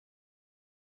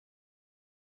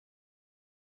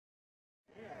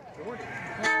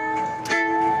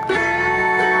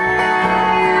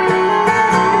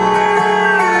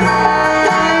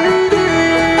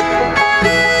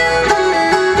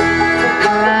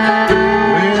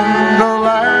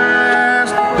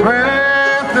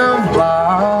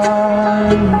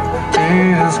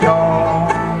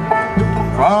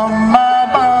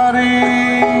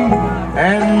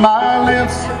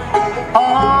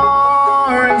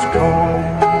as cold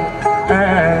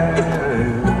as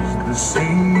the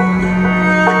sea.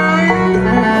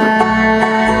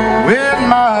 When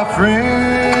my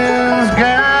friends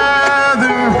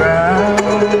gather round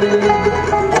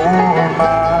for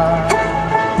my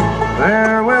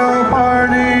farewell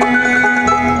party,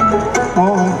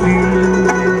 won't you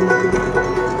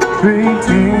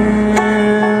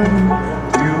pretend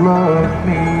you love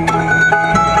me?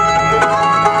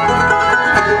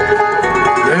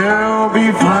 There'll be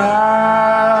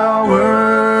flowers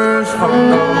from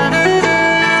those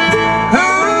who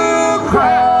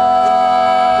cry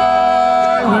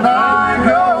when I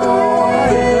go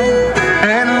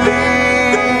and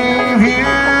leave you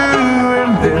in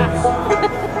this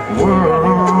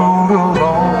world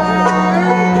alone.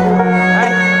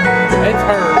 It's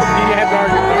her. You have to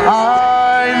argue with her.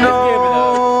 I know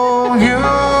you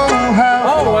have.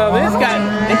 Oh well, this guy,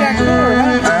 he got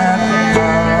cooler, huh?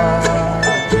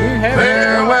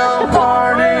 Farewell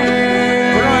party.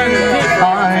 I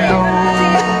know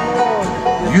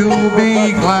you'll be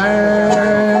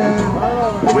glad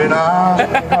when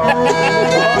I'm gone.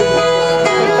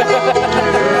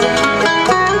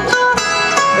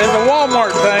 It's a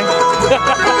Walmart thing.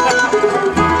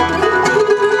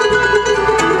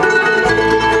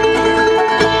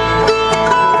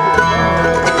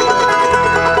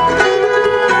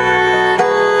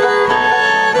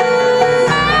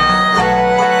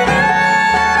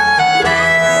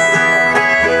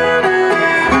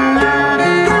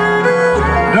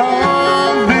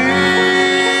 Don't be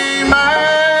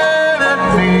mad at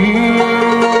me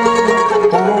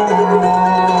for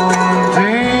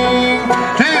wanting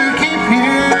to keep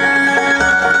you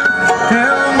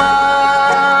till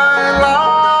my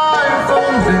life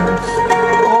on this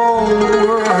old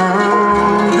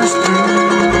world is through.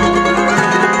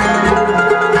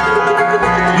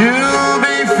 You'll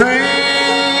be free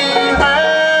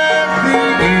at the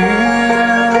end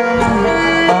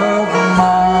of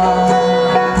my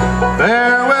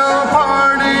farewell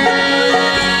party,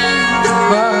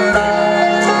 but I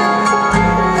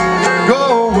go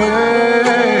away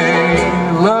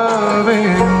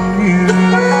loving you.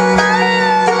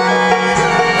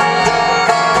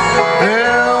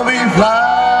 There'll be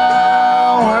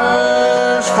flowers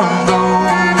from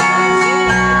those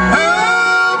who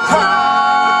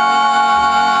cry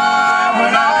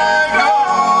when I go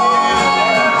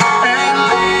and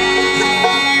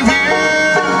leave you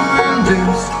in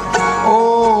this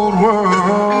old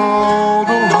world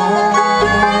alone.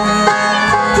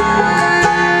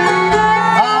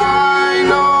 I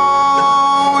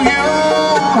know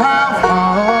you'll have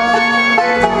fun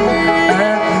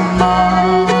at my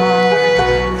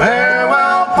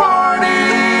farewell party.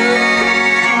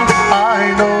 I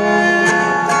know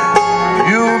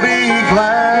you'll be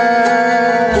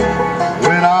glad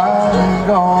when I'm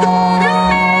gone.